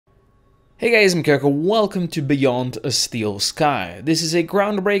Hey guys, I'm Koko, welcome to Beyond a Steel Sky. This is a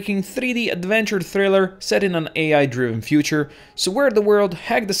groundbreaking 3D adventure thriller set in an AI-driven future, subvert the world,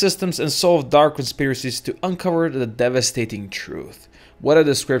 hack the systems and solve dark conspiracies to uncover the devastating truth. What a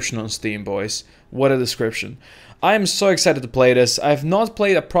description on Steam, boys. What a description. I am so excited to play this. I have not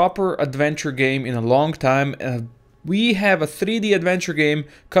played a proper adventure game in a long time. We have a 3D adventure game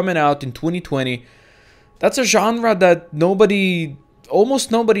coming out in 2020. That's a genre that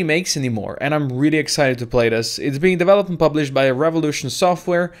almost nobody makes anymore, and I'm really excited to play this. It's being developed and published by Revolution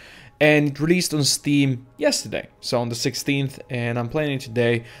Software, and it released on Steam yesterday, so on the 16th, and I'm playing it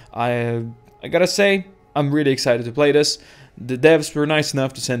today. I gotta say, I'm really excited to play this. The devs were nice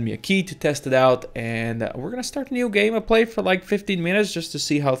enough to send me a key to test it out, and we're gonna start a new game. I played for like 15 minutes just to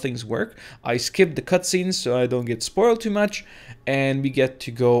see how things work. I skipped the cutscenes so I don't get spoiled too much, and we get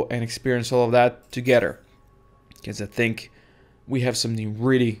to go and experience all of that together, because I think we have something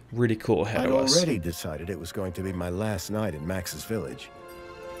really, really cool ahead of us. I'd already decided it was going to be my last night in Max's village.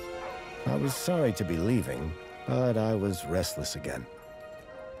 I was sorry to be leaving, but I was restless again.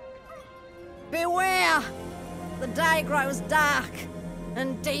 Beware! The day grows dark,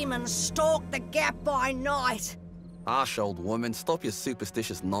 and demons stalk the gap by night. Harsh, old woman, stop your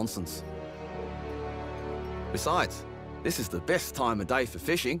superstitious nonsense. Besides, this is the best time of day for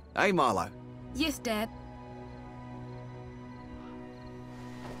fishing, eh, Milo? Yes, Dad.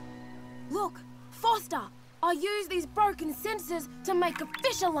 Look, Foster! I use these broken sensors to make a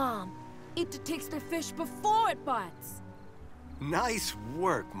fish alarm. It detects the fish before it bites. Nice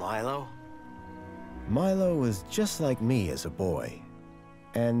work, Milo. Milo was just like me as a boy,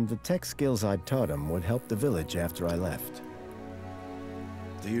 and the tech skills I'd taught him would help the village after I left.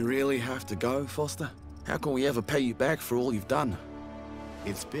 Do you really have to go, Foster? How can we ever pay you back for all you've done?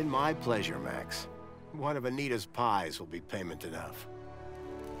 It's been my pleasure, Max. One of Anita's pies will be payment enough.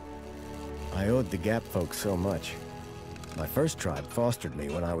 I owed the Gap folks so much. My first tribe fostered me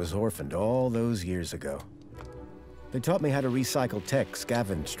when I was orphaned all those years ago. They taught me how to recycle tech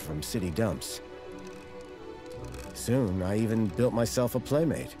scavenged from city dumps. Soon, I even built myself a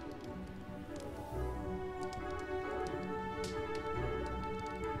playmate.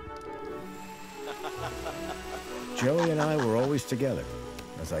 Joey and I were always together.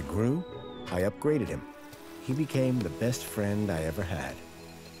 As I grew, I upgraded him. He became the best friend I ever had.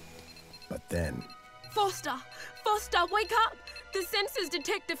 But then... Foster! Foster, wake up! The sensors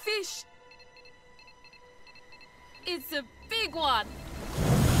detect a fish. It's a big one.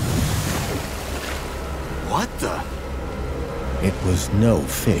 What the? It was no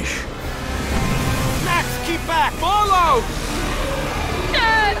fish. Max, keep back! Follow!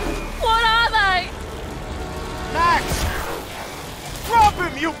 Dad! What are they? Max! Drop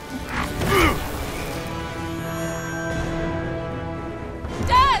him, you...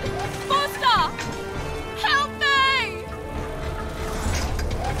 Dad! Foster! Help me!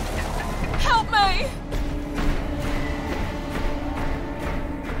 Help me!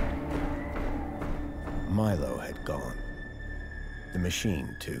 Milo had gone. The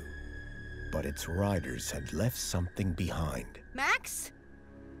machine, too. But its riders had left something behind. Max?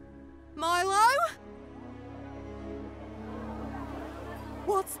 Milo?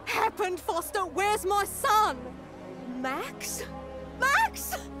 What's happened, Foster? Where's my son? Max?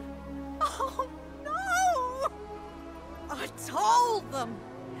 Max! Oh, no! I told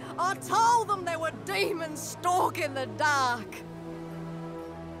them there were demons stalking the dark.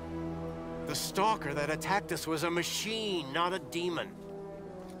 The stalker that attacked us was a machine, not a demon.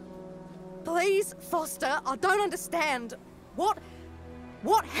 Please, Foster, I don't understand. What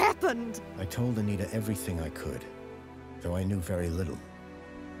happened? I told Anita everything I could, though I knew very little.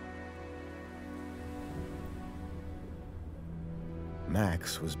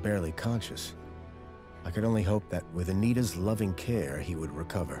 Max was barely conscious. I could only hope that with Anita's loving care, he would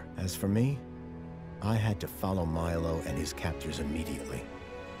recover. As for me, I had to follow Milo and his captors immediately.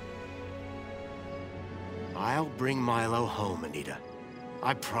 I'll bring Milo home, Anita.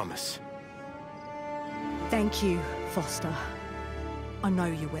 I promise. Thank you, Foster. I know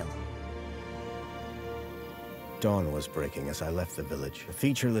you will. Dawn was breaking as I left the village. The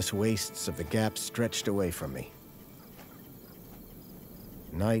featureless wastes of the Gap stretched away from me.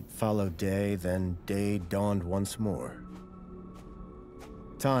 Night followed day, then day dawned once more.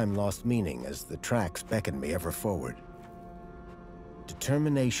 Time lost meaning as the tracks beckoned me ever forward.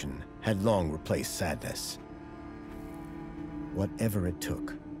 Determination had long replaced sadness. Whatever it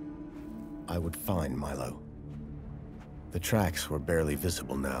took, I would find Milo. The tracks were barely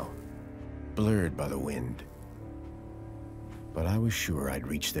visible now, blurred by the wind. But I was sure I'd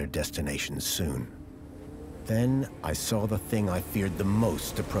reach their destination soon. Then I saw the thing I feared the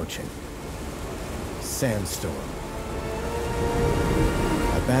most approaching. sandstorm.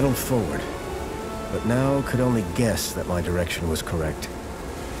 I battled forward, but now could only guess that my direction was correct.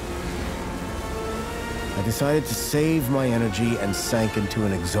 I decided to save my energy and sank into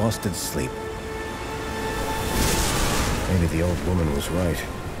an exhausted sleep. Maybe the old woman was right.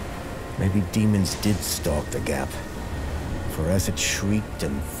 Maybe demons did stalk the gap. For as it shrieked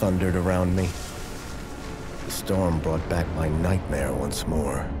and thundered around me, the storm brought back my nightmare once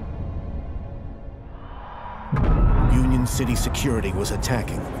more. Union City security was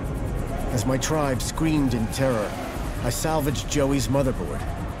attacking. As my tribe screamed in terror, I salvaged Joey's motherboard.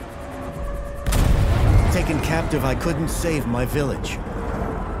 Taken captive, I couldn't save my village.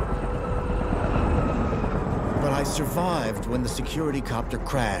 But I survived when the security copter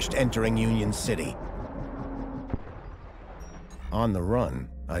crashed, entering Union City. On the run,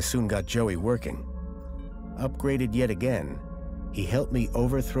 I soon got Joey working. Upgraded yet again, he helped me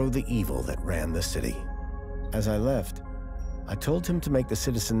overthrow the evil that ran the city. As I left, I told him to make the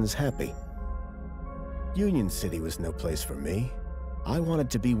citizens happy. Union City was no place for me. I wanted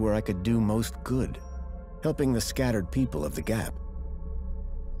to be where I could do most good, helping the scattered people of the Gap.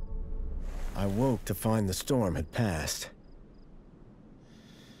 I woke to find the storm had passed.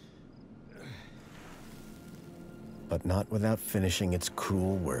 But not without finishing its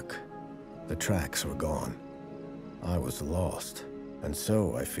cruel work. The tracks were gone. I was lost, and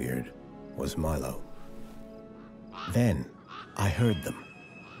so, I feared, was Milo. Then, I heard them.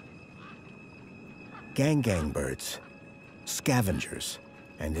 Gang birds, scavengers,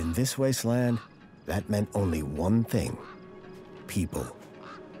 and in this wasteland, that meant only one thing: people.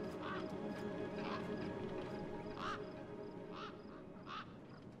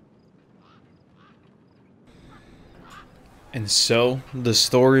 And so the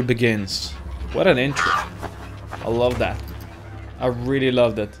story begins. What an intro. I love that. I really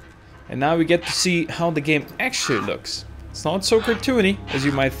loved it. And now we get to see how the game actually looks. It's not so cartoony as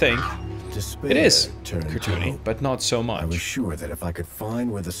you might think. Despair it is turned to cartoony, hope. but not so much. I was sure that if I could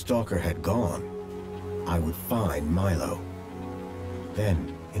find where the stalker had gone, I would find Milo.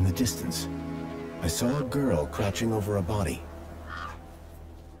 Then, in the distance, I saw a girl crouching over a body.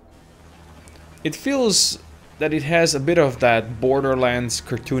 It feels that it has a bit of that Borderlands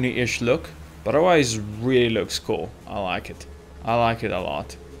cartoony-ish look, but otherwise really looks cool. I like it. I like it a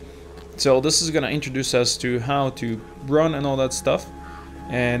lot. So this is gonna introduce us to how to run and all that stuff,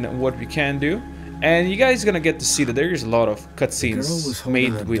 and what we can do. And you guys are gonna get to see that there is a lot of cutscenes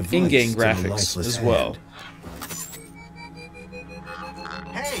made with in-game graphics as well.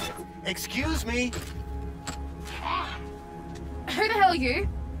 Hey, excuse me. Who the hell are you?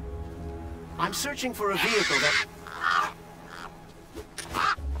 I'm searching for a vehicle that...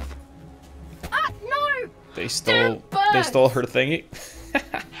 Ah, no! They stole her thingy.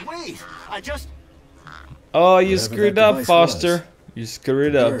 Wait, I just... Oh, you Whatever screwed that up, device Foster. was. You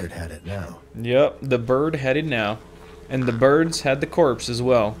screwed The up. bird had it now. Yep, the bird had it now. And the birds had the corpse as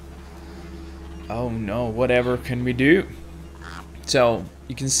well. Oh no, whatever can we do? So,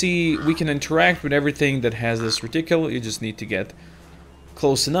 you can see we can interact with everything that has this reticle. You just need to get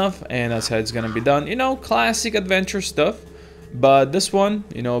close enough, and that's how it's gonna be done. You know, classic adventure stuff. But this one,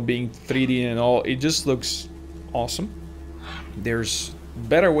 you know, being 3D and all, it just looks awesome. There's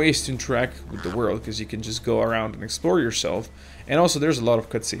better ways to interact with the world, because you can just go around and explore yourself. And also there's a lot of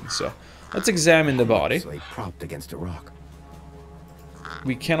cutscenes, so let's examine the body. It's like propped against a rock.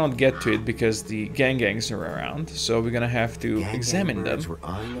 We cannot get to it because the gangs are around, so we're gonna have to examine them. Birds were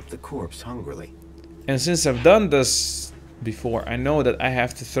eyeing up the corpse hungrily. And since I've done this before, I know that I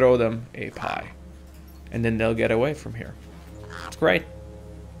have to throw them a pie, and then they'll get away from here. It's great.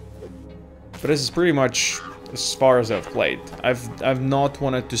 But this is pretty much as far as I've played. I've not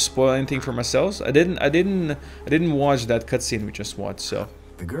wanted to spoil anything for myself. I didn't watch that cutscene we just watched, so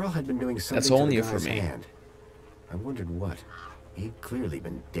The girl had been doing something that's all to the new for guy's me. hand. I wondered what. He'd clearly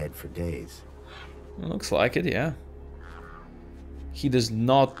been dead for days. Looks like it, yeah. He does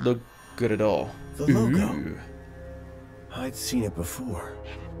not look good at all. The logo. Ooh. I'd seen it before.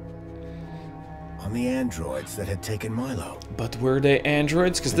 On the androids that had taken Milo. But were they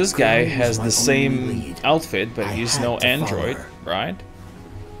androids? Because The this guy girl was has my the same only lead. outfit, but I he's had no to follow android, her. right?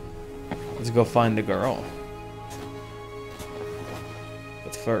 Let's go find the girl.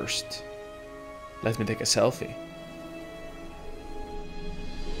 But first, let me take a selfie.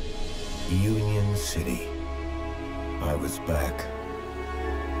 Union City. I was back.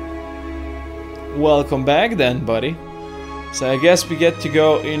 Welcome back then, buddy. So I guess we get to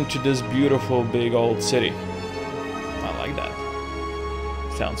go into this beautiful big old city. I like that.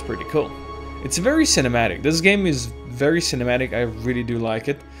 Sounds pretty cool. It's very cinematic. This game is very cinematic. I really do like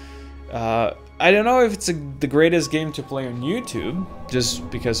it. I don't know if it's the greatest game to play on YouTube, just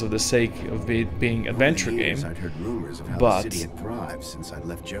because of the sake of it being an adventure game. I'd heard rumors of how But- the city had thrived since I'd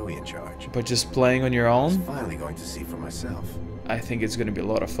left Joey in charge. But just playing on your I was own, finally going to see for myself. I think it's gonna be a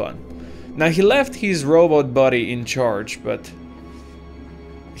lot of fun. Now he left his robot buddy in charge, but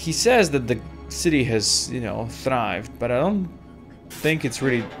he says that the city has, you know, thrived, but I don't think it's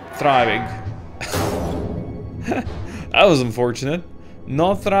really thriving. That was unfortunate.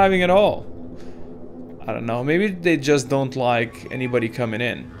 Not thriving at all. I don't know, maybe they just don't like anybody coming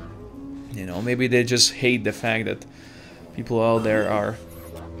in. You know, maybe they just hate the fact that people out there are,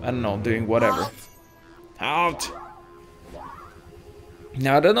 I don't know, doing whatever. Out!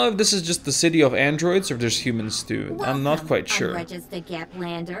 Now, I don't know if this is just the city of androids or there's humans too. I'm not quite sure. Unregistered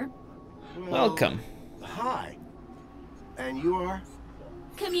Gaplander. Welcome. Hi. And you are?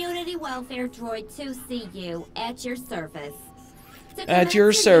 Community Welfare Droid 2CU at your service. To At your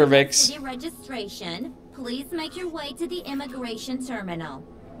commence the cervix. City registration, please make your way to the immigration terminal.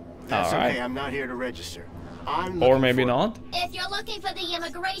 That's Alright. okay, I'm not here to register. I'm Or looking maybe for- not. If you're looking for the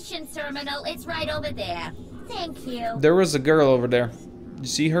immigration terminal, it's right over there. Thank you. There was a girl over there. You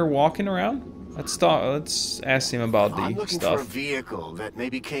see her walking around? Let's ask him about I'm the looking for a stuff. vehicle that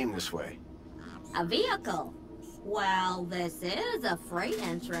maybe came this way. A vehicle. Well, this is a freight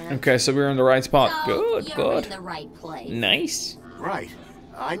entrance. Okay, so we're in the right spot. So Good, you're good. in the right place. Nice. Right.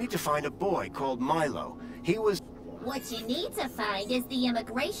 I need to find a boy called Milo. He was... What you need to find is the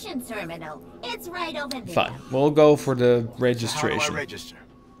immigration terminal. It's right over there. Fine. We'll go for the How do I registration. register?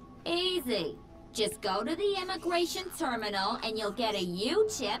 Easy. Just go to the immigration terminal and you'll get a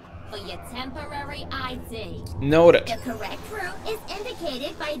U-chip for your temporary ID. Noted. The correct route is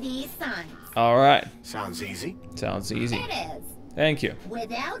indicated by these signs. Alright. Sounds easy. Sounds easy. It is. Thank you.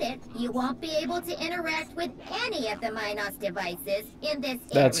 Without it, you won't be able to interact with any of the Minos devices in this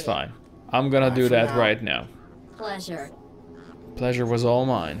area. That's fine. I'm gonna do that right now. Pleasure. Pleasure was all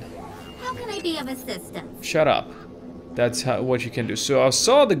mine. How can I be of assistance? Shut up. That's what you can do. So I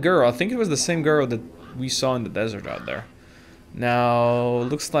saw the girl. I think it was the same girl that we saw in the desert out there. Now,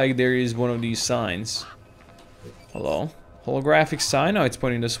 looks like there is one of these signs. Hello? Holographic sign? Oh, it's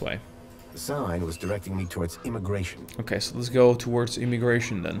pointing this way. The sign was directing me towards immigration. Okay, so let's go towards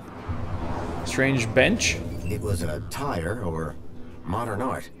immigration then. Strange bench? It was a tire or modern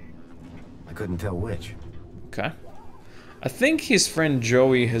art. I couldn't tell which. Okay. I think his friend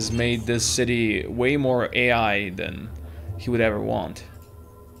Joey has made this city way more AI than he would ever want.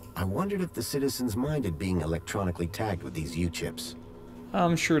 I wondered if the citizens minded being electronically tagged with these U-chips.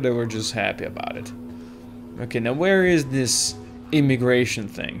 I'm sure they were just happy about it. Okay, now where is this immigration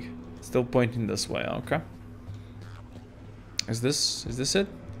thing? Still pointing this way, okay. Is this it?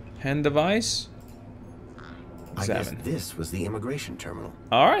 Hand device? I guess Examine. this was the immigration terminal.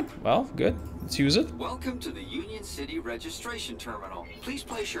 Alright, well, good. Let's use it. Welcome to the Union City Registration Terminal. Please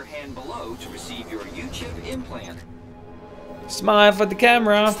place your hand below to receive your U-chip implant. Smile for the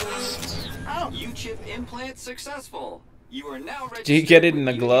camera. U-chip implant successful. You are now registered. Do you get it in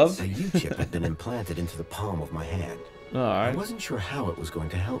with a Union glove? The U-chip had been implanted into the palm of my hand. I Alright. wasn't sure how it was going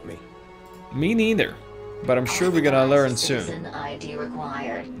to help me. Me neither. But I'm sure we're gonna learn soon. Citizen ID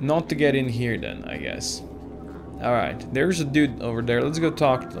required. Not to get in here then, I guess. Alright, there's a dude over there. Let's go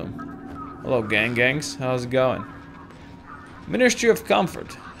talk to him. Hello, gangs. How's it going? Ministry of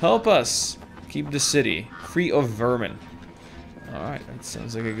Comfort. Help us keep the city free of vermin. Alright, that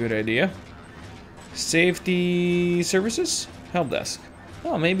sounds like a good idea. Safety services? Help desk.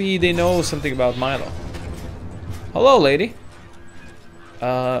 Oh, maybe they know something about Milo. Hello, lady.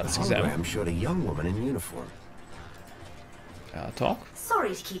 Let's examine. Hologram showed a young woman in uniform. Talk?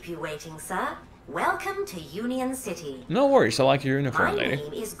 Sorry to keep you waiting, sir. Welcome to Union City. No worries, I like your uniform, My lady.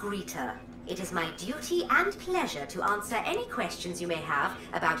 name is Greta. It is my duty and pleasure to answer any questions you may have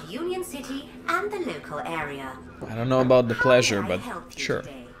about Union City and the local area. I don't know about the pleasure, How may I but help you sure.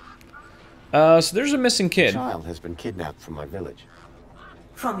 today? So there's a missing A kid. child has been kidnapped from my village.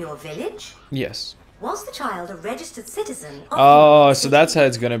 From your village? Yes. Was the child a registered citizen of Oh, Union so City? that's how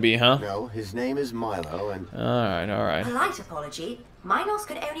it's gonna be, huh? No, his name is Milo, and Alright, alright. Polite apology. Minos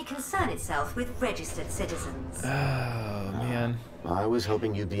could only concern itself with registered citizens. Oh, man. I was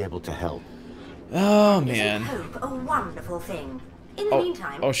hoping you'd be able to help. Oh, Isn't man. hope a wonderful thing? In the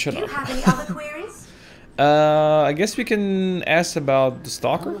meantime, shut do you up. have any other queries? I guess we can ask about the I'm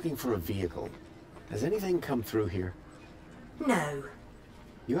stalker? looking for a vehicle. Has anything come through here? No.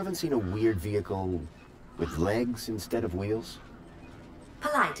 You haven't seen a weird vehicle with legs instead of wheels?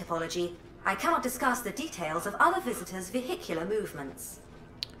 Polite apology. I cannot discuss the details of other visitors' vehicular movements.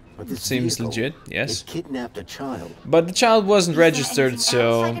 But this Seems vehicle, legit, yes. It kidnapped a child. But the child wasn't Is there registered, anything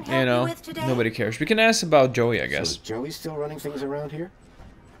so, else I can help you know, you with today? nobody cares. We can ask about Joey, I So guess. is Joey still running things around here?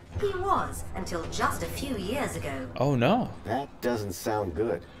 He was, until just a few years ago. Oh no. That doesn't sound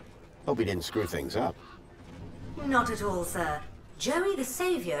good. Hope he didn't screw things up. Not at all, sir. Joey the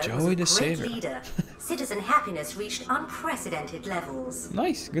Savior was Joey a the great Savior. leader. Citizen happiness reached unprecedented levels.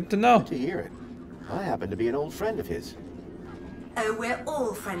 Nice, good to know. To hear it. I happen to be an old friend of his. Oh, we're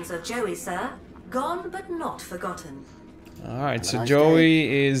all friends of Joey, sir. Gone but not forgotten. Alright, so nice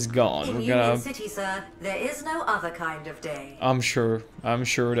Joey is gone. In We're Union gonna... City, sir, there is no other kind of day. I'm sure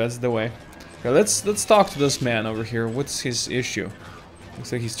that's the way. Okay, let's talk to this man over here. What's his issue?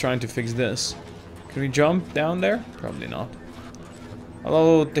 Looks like he's trying to fix this. Can we jump down there? Probably not.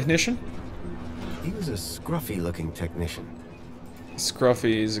 Hello, technician? He was a scruffy-looking technician.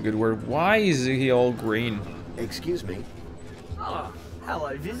 Scruffy is a good word. Why is he all green? Excuse me. Oh,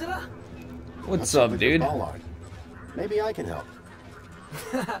 hello, visitor. What's up, with your dude? ball art? Maybe I can help.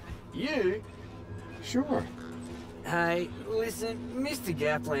 You? Sure. Hey, listen, Mr.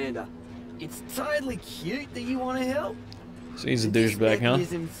 Gaplander. It's totally cute that you want to help. So he's a This douchebag, huh?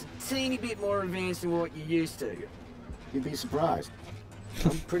 mechanism's a teeny bit more advanced than what you're used to. You'd be surprised.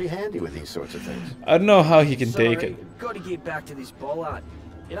 I'm pretty handy with these sorts of things. I don't know how he can Sorry, take it. Got to get back to this bollard.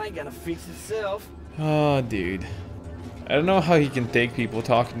 It ain't gonna fix itself. Oh, dude. I don't know how he can take people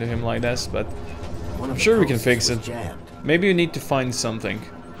talking to him like this, but One of I'm the sure we can posts fix was it. jammed. Maybe we need to find something.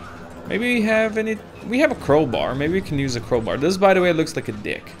 Maybe we have any... We have a crowbar. Maybe we can use a crowbar. This, by the way, looks like a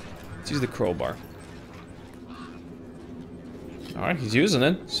dick. Let's use the crowbar. Alright, he's using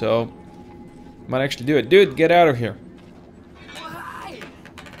it, so... Might actually do it. Dude, get out of here. Hey!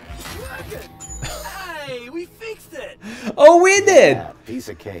 Hey, we fixed it! Oh, we did! Yeah, piece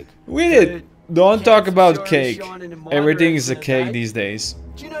of cake. We did! Don't talk Cats about sure cake. shining in my Everything is a direction cake today. these days.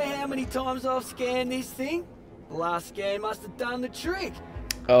 Do you know how many times I've scanned this thing? The last scan must have done the trick.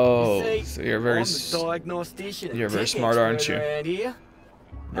 Oh, You see, so you're very... I'm the diagnostician. you're very tech smart, aren't expert you? around here.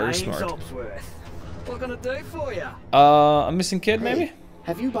 Very Name's smart. Hopsworth. What can I do for you? A missing kid, maybe? Hey,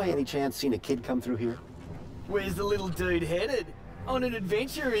 have you by any chance seen a kid come through here? Where's the little dude headed? On an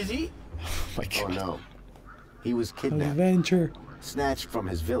adventure, is he? Oh my Oh god. no. He was kidnapped, Adventure. snatched from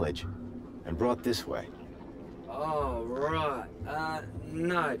his village, and brought this way. Oh, right.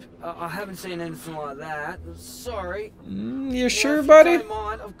 No. I haven't seen anything like that. Sorry. You sure, Well, if buddy? you don't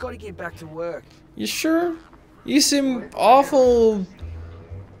mind, I've got to get back to work. You sure? You seem awfully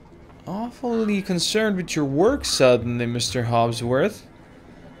concerned with your work suddenly, Mr. Hopsworth.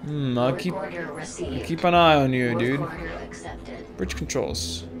 I'll keep an eye on you, dude. Bridge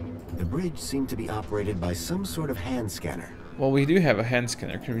controls. The bridge seemed to be operated by some sort of hand scanner. Well, we do have a hand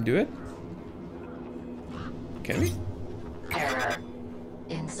scanner. Can we do it? Can we? Error.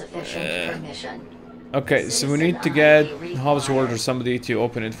 Insufficient permission. Okay, so we need to get Hopsworth or somebody to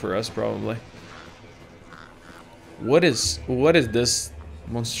open it for us, probably. What is this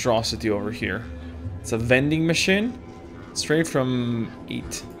monstrosity over here? It's a vending machine? Straight from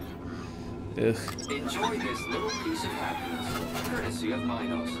Eat. Ugh. Enjoy this little piece of happiness, courtesy of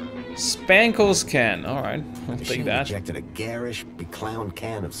Minos. Spankles can. Alright, I'll take Machine that. ejected a garish, beclowned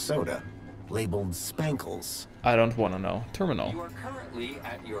can of soda, labeled Spankles. I don't want to know. Terminal. You are currently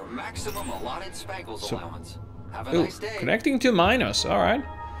at your maximum allotted Spankles So- allowance. Have a Ooh, nice day. connecting to Minos. Alright.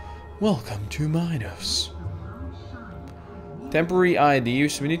 Welcome to Minos. Temporary ID,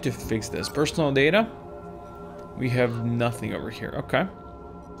 so we need to fix this. Personal data. We have nothing over here. Okay.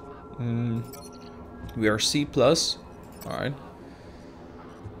 We are C+. Alright.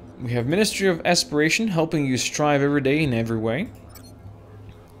 We have Ministry of Aspiration, helping you strive every day in every way.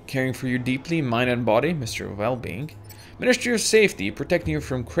 Caring for you deeply, mind and body, Ministry of Well-being. Ministry of Safety, protecting you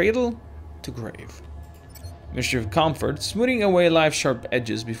from cradle to grave. Ministry of Comfort, smoothing away life's sharp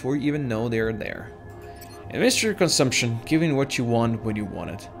edges before you even know they are there. And Ministry of Consumption, giving what you want when you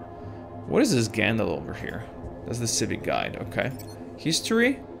want it. What is this Gandalf over here? That's the civic guide, okay.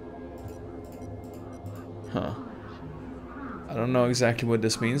 History? Huh. I don't know exactly what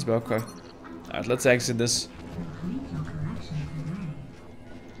this means, but okay. Alright, let's exit this.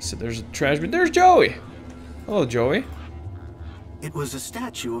 So there's a trash bin. There's Joey! Hello, Joey. It was a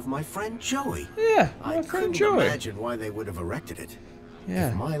statue of my friend Joey. Yeah, my I friend couldn't Joey. imagine why they would have erected it. Yeah.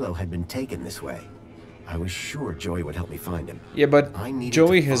 If Milo had been taken this way, I was sure Joey would help me find him. Yeah, but I needed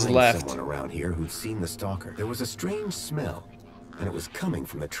Joey to has find left. someone around here who'd seen the stalker. There was a strange smell, and it was coming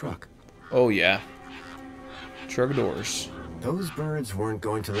from the truck. Oh, yeah. Truck doors. Those birds weren't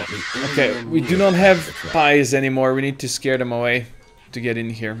going to let me in. Okay, we do not have pies anymore. We need to scare them away to get in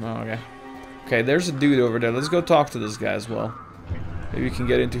here. Oh, okay. Okay, there's a dude over there. Let's go talk to this guy as well. Maybe we can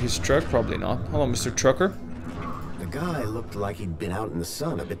get into his truck. Probably not. Hello, Mr. Trucker. The guy looked like he'd been out in the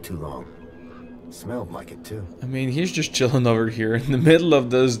sun a bit too long. Smelled like it too. I mean, he's just chilling over here in the middle of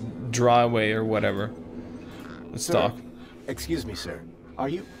this driveway or whatever. Let's talk. Excuse me, sir. Are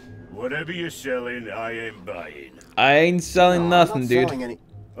you... Whatever you're selling, I ain't buying. I ain't selling nothing, dude. Selling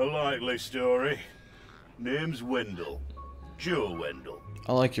A likely story. Name's Wendell. Joe Wendell.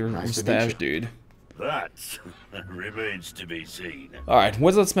 I like your mustache, dude. That remains to be seen. Alright,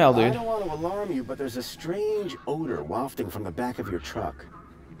 what's that smell, dude? I don't want to alarm you, but there's a strange odor wafting from the back of your truck.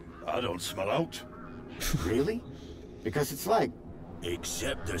 I don't smell out. Really? Because it's like...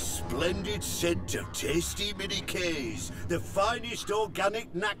 Except the splendid scent of tasty mini K's, the finest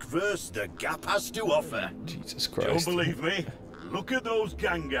organic knackverse the Gap has to offer. Jesus Christ. Don't believe me? Look at those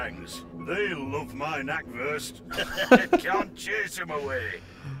gangs. They love my knackverse. Can't chase them away.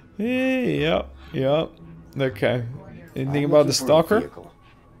 Yep. Okay. Anything about the stalker?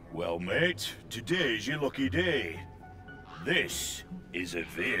 Well, mate, today's your lucky day. This is a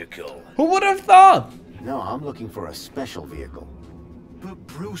vehicle. Who would have thought? No, I'm looking for a special vehicle. But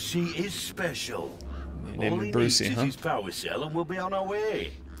Brucey is special. Name All it he Brucey, needs huh? is his power cell and we'll be on our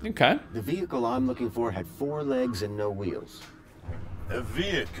way. Okay. The vehicle I'm looking for had 4 legs and no wheels. A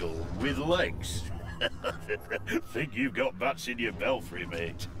vehicle with legs? Think you've got bats in your belfry,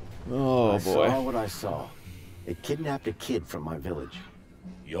 mate. Oh, I boy. saw what I saw. It kidnapped a kid from my village.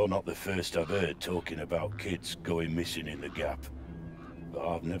 You're not the first I've heard talking about kids going missing in the Gap. But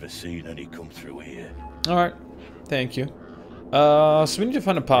I've never seen any come through here. Alright. Thank you. So we need to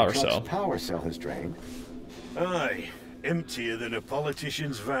find a power The truck's cell. power cell has drained. Aye. Emptier than a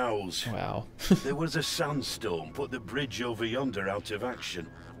politician's vows. Wow. There was a sandstorm, put the bridge over yonder out of action.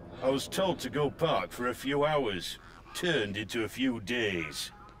 I was told to go park for a few hours. Turned into a few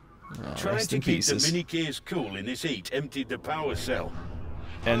days. Oh, Trying rest to in keep pieces. the mini K's cool in this heat emptied the power cell.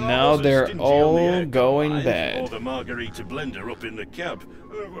 And I now wasn't they're stingy on the all air going combined bad. Or the margarita blender up in the cab.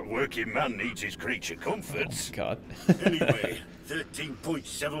 A working man needs his creature comforts. Oh, God. Anyway,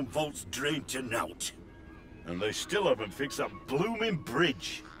 13.7 volts drained to naught. And they still haven't fixed that blooming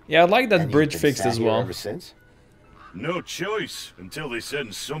bridge. Yeah, I'd like that And bridge you've been fixed sat as here well. Ever since? No choice until they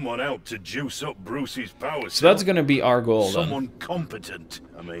send someone out to juice up Brucey's power So that's gonna be our goal then. Someone competent,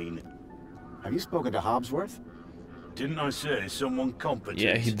 I mean. Have you spoken to Hobsworth? Didn't I say someone competent?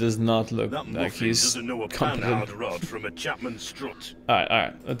 Yeah, he does not look That like muffin he's doesn't know a competent. panhard rod from a Chapman strut.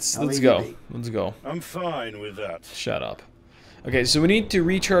 Alright. Let's I'll leave go. you be. Let's go. I'm fine with that. Shut up. Okay, so we need to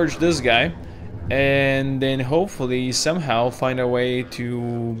recharge this guy. And then hopefully somehow find a way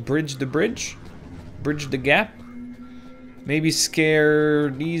to bridge the bridge. Bridge the gap. Maybe scare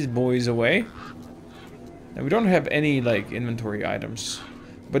these boys away. Now we don't have any like inventory items.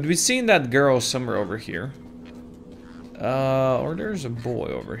 But we've seen that girl somewhere over here. Or there's a boy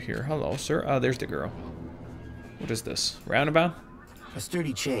over here. Hello, sir. There's the girl. What is this? Roundabout? A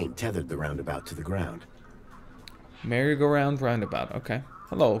sturdy chain tethered the roundabout to the ground. Merry-go-round roundabout. Okay.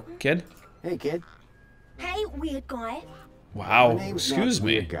 Hello, kid. Hey, kid. Hey, weird guy. Wow. My name's Excuse not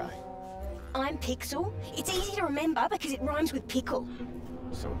me. Weird Guy. I'm Pixel. It's easy to remember because it rhymes with pickle.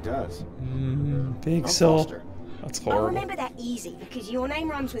 So it does. Big I'm soul. Foster. That's I horrible. remember that easy because your name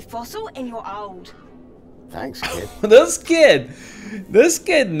rhymes with fossil and you're old. Thanks, kid. This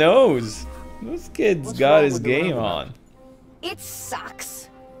kid knows. This kid's What's got wrong his with the game roundabout? on. It sucks.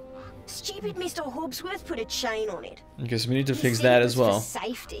 Stupid Mr. Hobsworth put a chain on it. Okay, so we need to He fix said that it as was well. for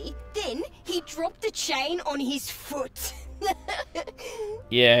safety. Then he dropped the chain on his foot.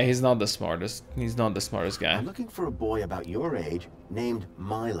 Yeah, he's not the smartest. He's not the smartest guy. I'm looking for a boy about your age named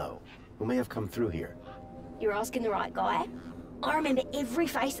Milo, who may have come through here. You're asking the right guy. I remember every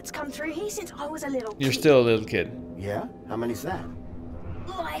face that's come through here since I was a little You're kid. still a little kid. Yeah? How many's that?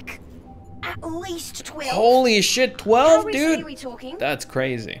 Like, at least 12. Holy shit, How 12, recently dude? are we talking? That's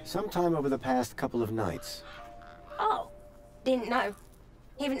crazy. Sometime over the past couple of nights. Oh, didn't know.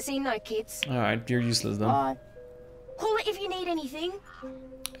 Haven't seen no kids. Alright, you're useless then. Bye. Holler if you need anything.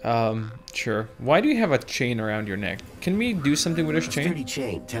 Sure. Why do you have a chain around your neck? Can we do something with this A chain? sturdy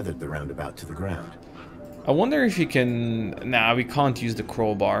chain tethered the roundabout to the ground. I wonder if you can... Nah, we can't use the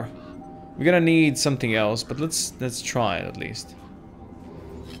crowbar. We're gonna need something else, but let's try it at least.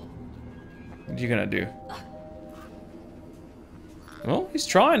 What are you gonna do? Well, he's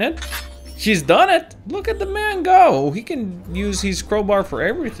trying it. He's done it! Look at the man go! He can use his crowbar for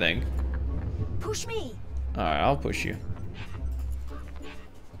everything. Push me. Alright, I'll push you.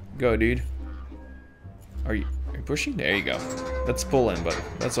 Go, dude. Are you pushing? There you go. That's pulling, but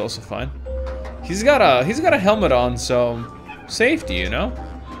that's also fine. He's got a helmet on, so safety, you know.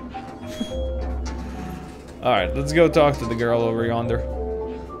 Alright, let's go talk to the girl over yonder.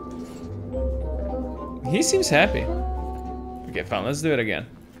 He seems happy. Okay, fine, let's do it again.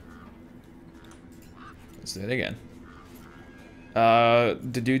 Let's do it again.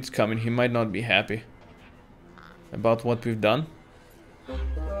 The dude's coming, he might not be happy about what we've done.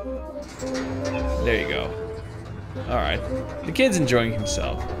 There you go. Alright. The kid's enjoying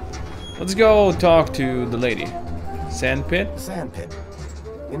himself. Let's go talk to the lady. Sandpit? Sandpit.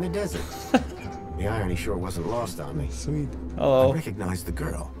 In the desert. The irony sure wasn't lost on me. Sweet. Hello. I recognized the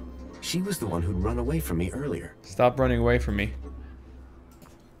girl. She was the one who'd run away from me earlier. Stop running away from me.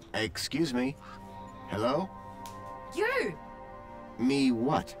 Excuse me. Hello? You! Me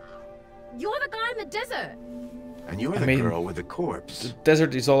what? You're the guy in the desert. And you're the girl with the corpse. The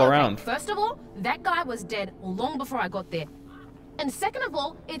desert is all around. First of all, that guy was dead long before I got there. And second of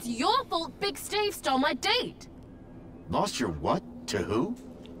all, it's your fault Big Steve stole my date. Lost your what? To who?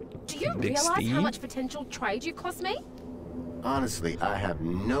 Do you realize how much potential trade you cost me? Honestly, I have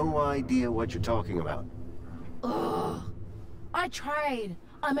no idea what you're talking about. Ugh. I trade.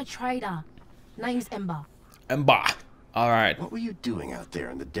 I'm a trader. Name's Ember. Ember. Alright. What were you doing out there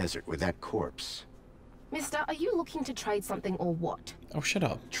in the desert with that corpse? Mister, are you looking to trade something or what? Oh, shut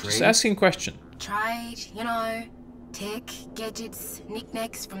up. Trade? Just asking question. Trade, you know, tech, gadgets,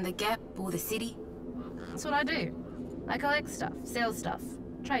 knickknacks from the Gap or the city. That's what I do. I collect stuff, sell stuff,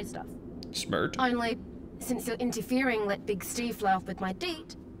 trade stuff. Smart. Only, since you're interfering, let Big Steve fly off with my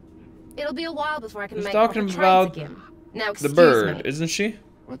deed. It'll be a while before I can make proper trades again. Now excuse the bird, me. isn't she?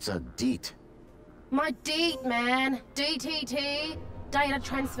 What's a deet? My deed, man. DTT. Data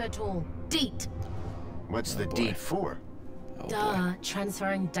transfer tool. Deet. What's the deed for? Duh,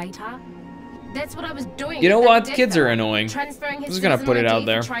 transferring data. That's what I was doing. You know what? Kids are annoying. Transferring his I'm just gonna put it out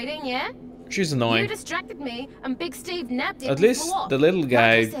there. Trading, yeah? She's annoying. You distracted me, and Big Steve napped it. At least the little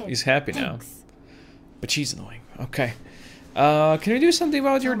guy is happy now. But she's annoying. Okay. Can we do something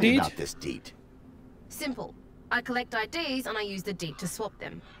about your deed? About this deed. Simple. I collect IDs and I use the deed to swap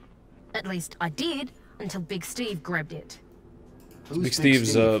them. At least I did until Big Steve grabbed it. Big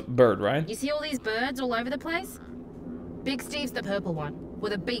Steve's a bird, right? You see all these birds all over the place? Big Steve's the purple one,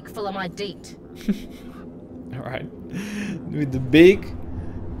 with a beak full of my deet. Alright. With the beak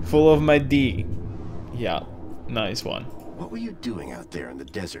full of my D. Yeah, nice one. What were you doing out there in the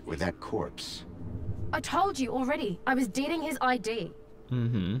desert with that corpse? I told you already, I was deeding his ID.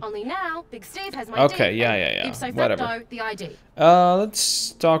 Mm-hmm. Only now, Big Steve has my okay, deed. yeah. Ipso Whatever. facto, the ID.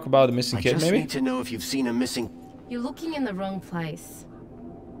 Let's talk about the missing kid, I just maybe? need to know if you've seen a missing... You're looking in the wrong place.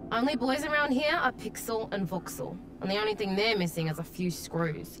 Only boys around here are Pixel and Voxel. And the only thing they're missing is a few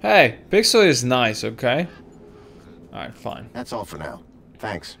screws. Hey, Pixel is nice, okay? Alright, fine. That's all for now.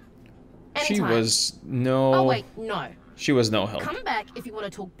 Thanks. Anytime. She was no... Oh, wait, no. She was no help. Come back if you want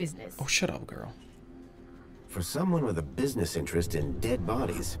to talk business. Oh, shut up, girl. For someone with a business interest in dead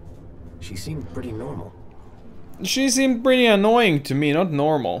bodies, she seemed pretty normal. She seemed pretty annoying to me, not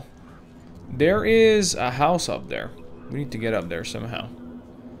normal. There is a house up there. We need to get up there somehow.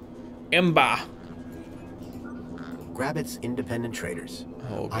 Emba. Grabbit's Independent Traders.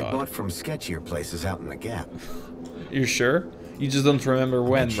 Oh, God. I bought from sketchier places out in the Gap. You sure? You just don't remember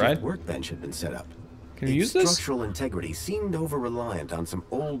when, right? Workbench had been set up. Can you use this? Structural integrity seemed over-reliant on some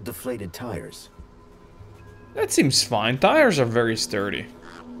old deflated tires. That seems fine. Tires are very sturdy.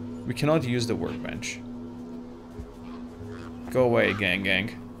 We cannot use the workbench. Go away,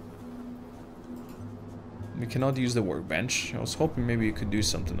 gang. We cannot use the workbench. I was hoping maybe you could do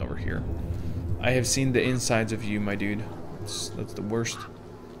something over here. I have seen the insides of you, my dude. That's the worst.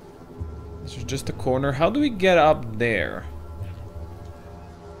 This is just a corner. How do we get up there?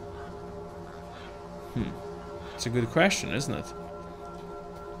 It's a good question, isn't it?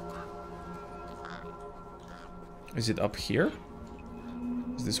 Is it up here?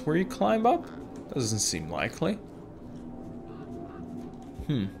 Is this where you climb up? Doesn't seem likely.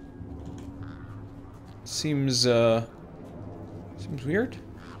 Seems weird.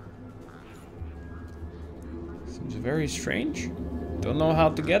 Seems very strange. Don't know how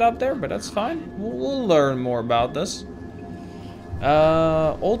to get up there, but that's fine. We'll learn more about this.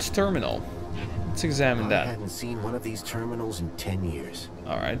 Old terminal. Let's examine that. I hadn't seen one of these terminals in 10 years.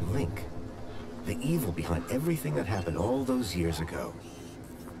 Alright. Link. The evil behind everything that happened all those years ago.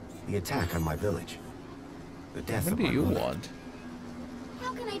 The attack on my village. The death of my mother. What do you want?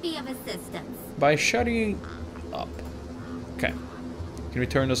 How can I be of assistance? By shutting up. Okay. Can we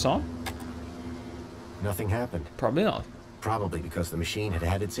turn this on? Nothing happened. Probably not. Probably because the machine had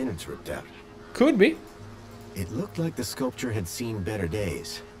had its innards ripped out. Could be. It looked like the sculpture had seen better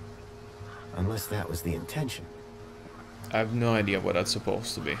days. Unless that was the intention. I have no idea what that's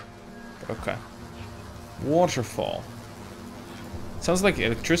supposed to be. But okay. Waterfall. Sounds like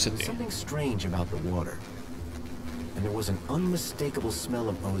electricity. Something strange about the water. And there was an unmistakable smell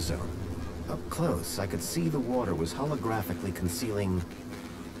of ozone. Up close, I could see the water was holographically concealing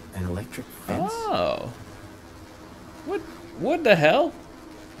an electric fence. Oh. What the hell?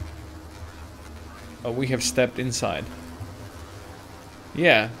 Oh, we have stepped inside.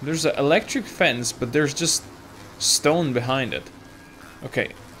 Yeah, there's an electric fence, but there's just stone behind it.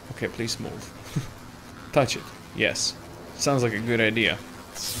 Okay, okay, please move. Touch it. Yes. Sounds like a good idea.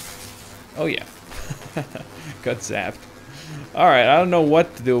 Oh yeah. Got zapped. Alright, I don't know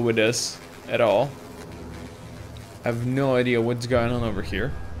what to do with this at all. I have no idea what's going on over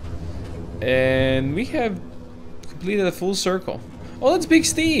here. And we have completed a full circle. Oh, that's Big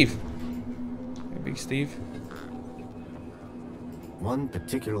Steve! Hey, Big Steve. One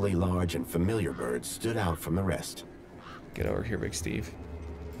particularly large and familiar bird stood out from the rest. Get over here, Big Steve.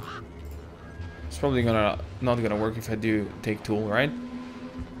 It's probably not gonna work if I do take tool, right?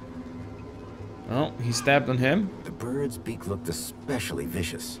 Oh, he stabbed on him. The bird's beak looked especially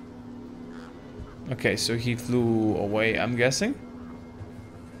vicious. Okay, so he flew away, I'm guessing.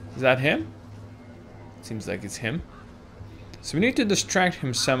 Is that him? Seems like it's him. So we need to distract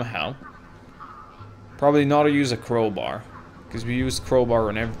him somehow. Probably not to use a crowbar, because we used crowbar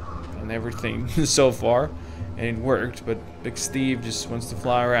on everything so far, and it worked. But Big Steve just wants to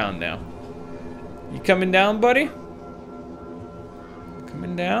fly around now. You coming down, buddy?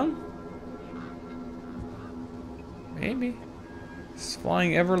 Coming down? Maybe. It's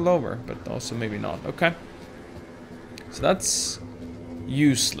flying ever lower, but also maybe not. Okay. So that's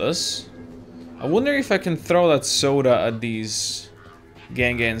useless. I wonder if I can throw that soda at these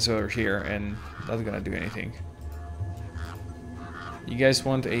gangans over here, and that's gonna do anything. You guys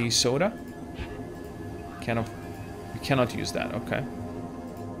want a soda? We cannot use that, okay.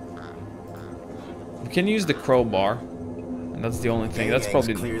 We can use the crowbar, and that's the only thing. That's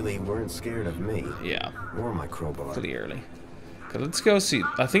probably clearly weren't scared of me. Yeah. Or my crowbar. Clearly. Okay, let's go see.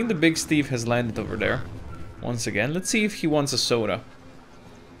 I think the Big Steve has landed over there. Once again. Let's see if he wants a soda.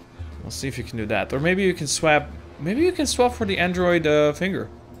 We'll see if you can do that. Or maybe you can swap. Maybe you can swap for the Android finger.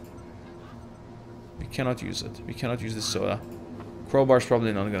 We cannot use it. We cannot use the soda. Crowbar's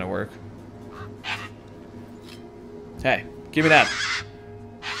probably not gonna work. Hey, give me that.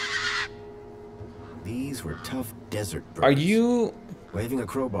 These were tough desert birds. Are you... Waving a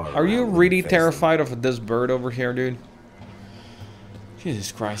crowbar. Are you really terrified of this bird over here, dude?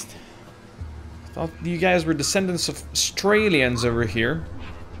 Jesus Christ. Thought you guys were descendants of Australians over here.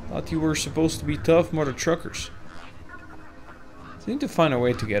 Thought you were supposed to be tough mother truckers. So we need to find a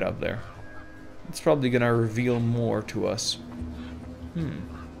way to get up there. It's probably gonna reveal more to us.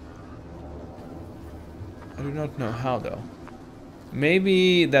 I do not know how though.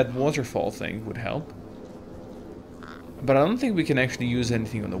 Maybe that waterfall thing would help. But I don't think we can actually use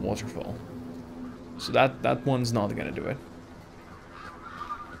anything on the waterfall. So that one's not gonna do it.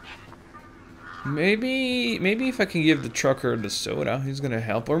 Maybe if I can give the trucker the soda, he's gonna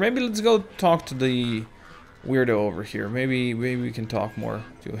help. Or maybe let's go talk to the weirdo over here. Maybe we can talk more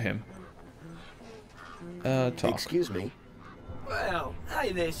to him. Talk. Excuse me. Well,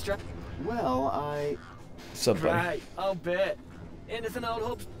 hey there, Well, What's up, buddy? Great, I'll bet. Anything old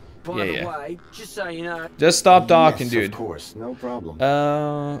hopes? By the way, just so you know. Just stop talking, yes, dude. Of course, no problem.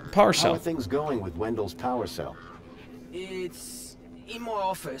 Power cell. How are things going with Wendell's power cell? It's in my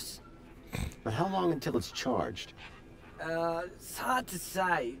office. But how long until it's charged? It's hard to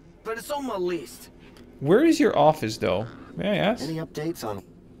say, but it's on my list. Where is your office, though? May I ask? Any updates on?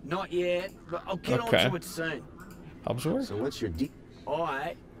 Not yet, but I'll get onto it soon. Observer? So what's your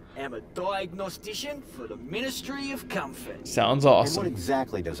I am a diagnostician for the Ministry of Comfort. Sounds awesome. And what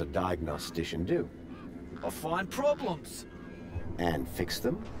exactly does a diagnostician do? I find problems. And fix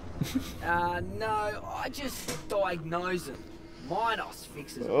them? No, I just diagnose them. Minos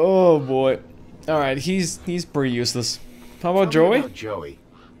fixes them. Oh boy. Alright, he's pretty useless. How about Joey? About Joey.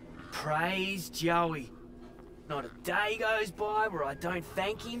 Praise Joey. Not a day goes by where I don't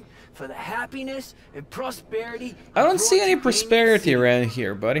thank him for the happiness and prosperity. I don't see any prosperity around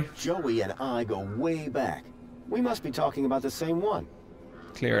here, buddy. Joey and I go way back. We must be talking about the same one.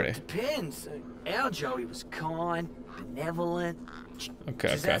 Clearly. Depends. Our Joey was kind, benevolent. Okay,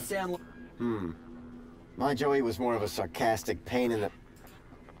 Does that sound like... My Joey was more of a sarcastic pain in the...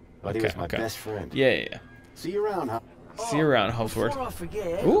 But he was my best friend. Yeah. See you around, huh? See you around, Houseworth. Before I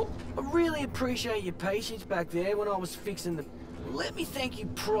forget, Ooh. I really appreciate your patience back there when I was fixing the... Let me thank you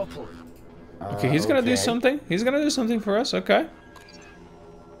properly. Okay, he's gonna do something. He's gonna do something for us. Okay.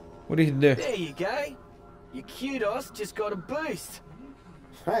 What did he do? There you go. Your kudos just got a boost.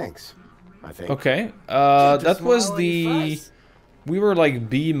 Thanks. I think. Okay, that was the... We were like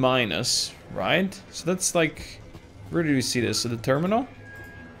B minus, right? So that's like... Where did we see this? So the terminal?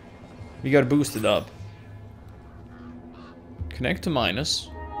 We gotta boost it up. Connect to minus.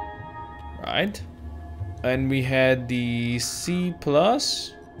 Right. And we had the C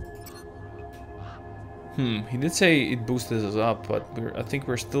plus. He did say it boosted us up, but I think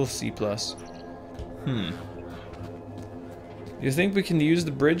we're still C plus. You think we can use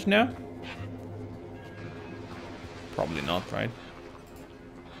the bridge now? Probably not, right?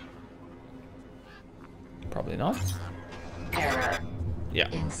 Probably not. Error. Yeah.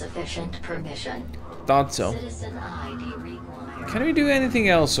 Insufficient permission. Thought so. Citizen ID required. Can we do anything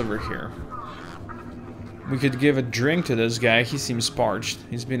else over here? We could give a drink to this guy. He seems parched.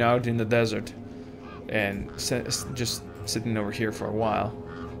 He's been out in the desert and just sitting over here for a while.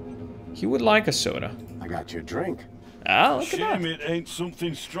 He would like a soda. I got you a drink. Ah, look at that. Shame it ain't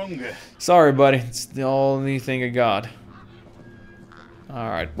something stronger. Sorry, buddy. It's the only thing I got.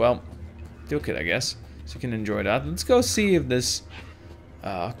 Alright, well, took it, I guess. So you can enjoy that. Let's go see if this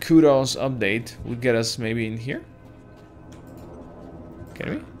kudos update would get us maybe in here.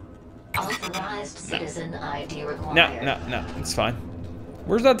 Can we? Authorized citizen ID required. No, it's fine.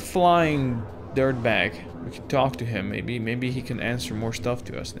 Where's that flying dirt bag? We can talk to him, maybe. Maybe he can answer more stuff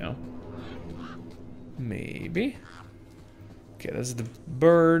to us now. Maybe. Okay, that's the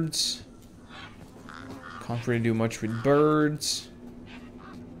birds. Can't really do much with birds.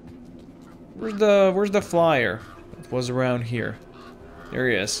 Where's the flyer? It was around here. There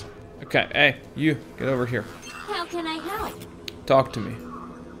he is. Okay, hey, you, get over here. How can I help? Talk to me.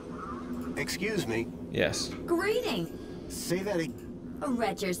 Excuse me. Yes. Greetings. Say that again. A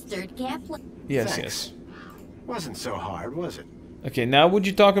registered gap. Yes, Thanks. yes. Wasn't so hard, was it? Okay, now would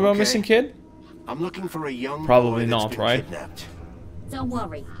you talk about missing kid? I'm looking for a young Probably boy that's not, been right? kidnapped. Don't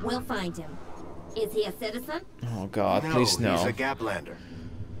worry, we'll find him. Is he a citizen? Oh God, please no. He's a Gaplander.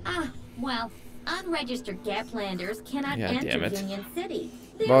 Ah, well, unregistered Gaplanders cannot Yeah, damn enter it. Union City.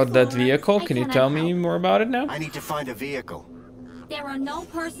 About that Therefore, vehicle, I can you cannot tell help. me more about it now? I need to find a vehicle. There are no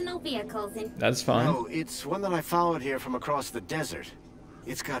personal vehicles in... That's fine. No, it's one that I followed here from across the desert.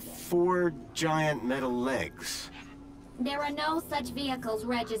 It's got 4 giant metal legs. There are no such vehicles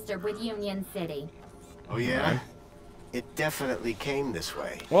registered with Union City. Oh yeah? It definitely came this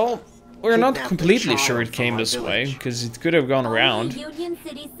way. Well, we're not Kidnapped a completely child sure it from came our this way, village. because it could have gone around. Only Union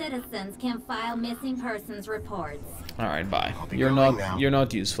City citizens can file missing persons reports. Alright, bye. be You're going not now. you're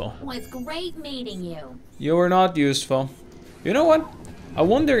not useful. It was great meeting you. You are not useful. You know what? I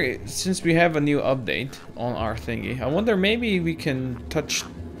wonder, since we have a new update on our thingy, I wonder maybe we can touch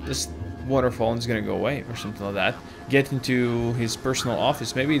this waterfall and it's gonna go away or something like that. Get into his personal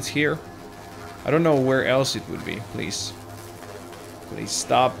office. Maybe it's here. I don't know where else it would be. Please. Please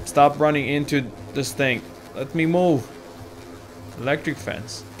stop running into this thing. Let me move. Electric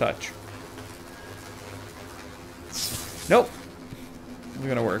fence. Touch. Nope. It's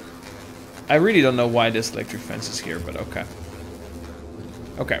gonna work. I really don't know why this electric fence is here, but okay.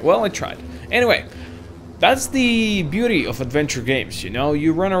 Okay, well, I tried. Anyway, that's the beauty of adventure games, you know?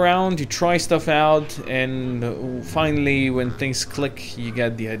 You run around, you try stuff out, and finally, when things click, you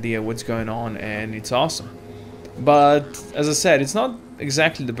get the idea what's going on, and it's awesome. But, as I said, it's not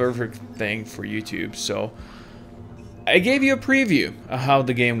exactly the perfect thing for YouTube, so I gave you a preview of how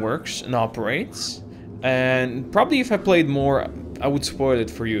the game works and operates, and probably if I played more, I would spoil it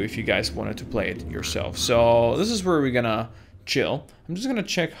for you if you guys wanted to play it yourself. So, this is where we're gonna chill. I'm just gonna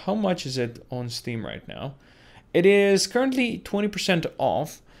check how much is it on Steam right now. It is currently 20%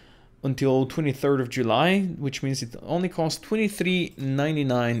 off until 23rd of July, which means it only costs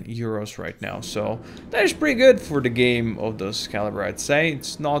 23.99 euros right now. So that is pretty good for the game of this caliber, I'd say.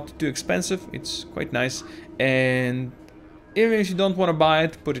 It's not too expensive, it's quite nice, and even if you don't want to buy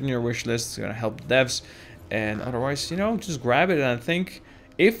it, put it in your wish list. It's gonna help the devs, and otherwise, you know, just grab it. And I think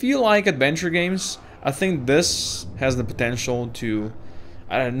if you like adventure games, I think this has the potential to,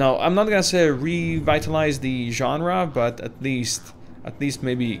 I don't know, I'm not gonna say revitalize the genre, but at least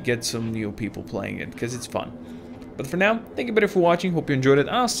maybe get some new people playing it, because it's fun. But for now, thank you buddy for watching, hope you enjoyed it,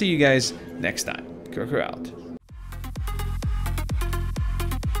 I'll see you guys next time. Koko out.